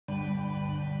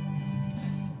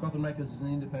Gotham Records is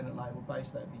an independent label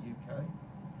based out of the UK,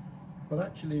 but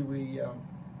actually we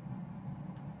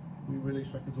release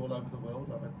records all over the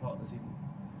world. I've had partners in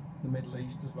the Middle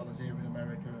East as well as here in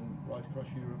America and right across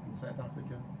Europe and South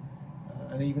Africa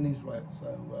and even Israel.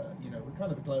 So you know, we're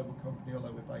kind of a global company,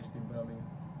 although we're based in Birmingham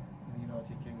in the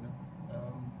United Kingdom.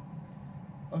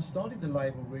 I started the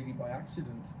label really by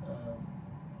accident.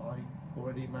 I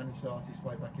already managed artists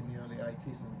way back in the early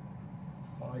 80s,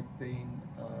 and I'd been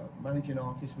managing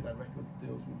artists. We'd had record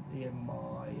deals with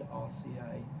EMI,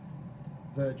 RCA,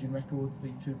 Virgin Records,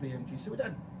 V2, BMG. So we'd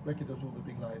had record deals with all the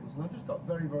big labels, and I just got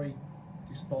very, very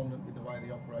despondent with the way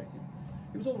they operated.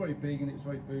 It was all very big and it was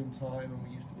very boom time, and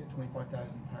we used to get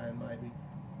 £25,000 maybe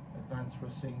advance for a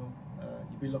single.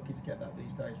 You'd be lucky to get that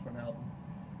these days for an album.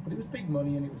 But it was big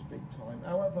money and it was big time.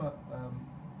 However,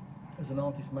 as an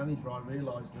artist manager, I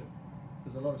realised that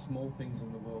there's a lot of small things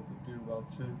in the world that do well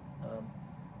too.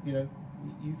 You know,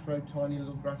 you throw tiny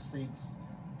little grass seeds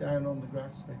down on the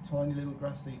grass. They're tiny little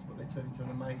grass seeds, but they turn into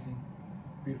an amazing,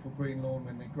 beautiful green lawn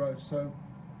when they grow. So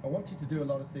I wanted to do a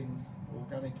lot of things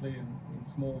organically and in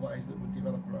small ways that would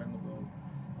develop around the world.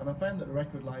 And I found that the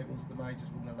record labels, the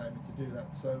majors, wouldn't allow me to do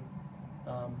that. So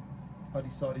I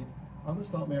decided I'm going to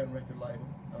start my own record label.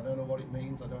 I don't know what it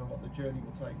means, I don't know what the journey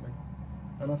will take me,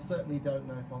 and I certainly don't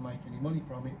know if I'll make any money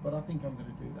from it, but I think I'm going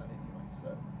to do that anyway.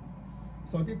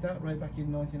 So I did that right back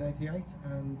in 1988,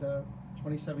 and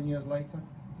 27 years later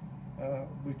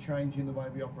we're changing the way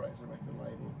we operate as a record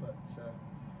label, but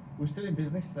we're still in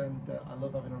business, and I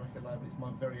love having a record label. It's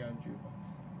my very own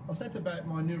jukebox. I said about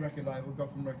my new record label,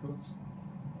 Gotham Records,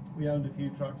 we owned a few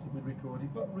tracks that we'd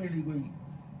recorded, but really we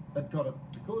had got to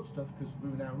record stuff because we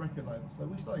were now a record label. So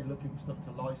we started looking for stuff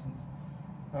to license,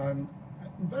 and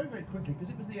very, very quickly, because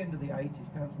it was the end of the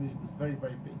 80s, dance music was very,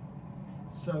 very big.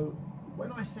 So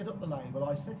when I set up the label,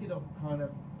 I set it up kind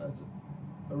of as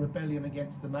a rebellion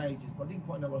against the majors, but I didn't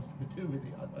quite know what else to do with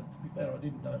it. To be fair, I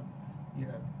didn't know, you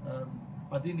know.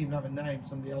 I didn't even have a name.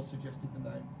 Somebody else suggested the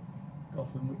name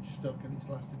Gotham, which stuck, and it's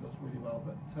lasted us really well.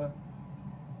 But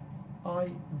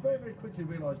I very, very quickly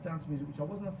realised dance music, which I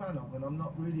wasn't a fan of, and I'm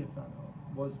not really a fan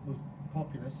of, was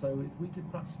popular. So if we could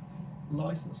perhaps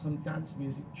license some dance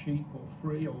music cheap or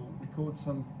free, or record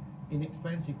some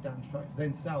inexpensive dance tracks,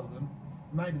 then sell them,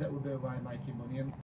 maybe that would be a way of making money. And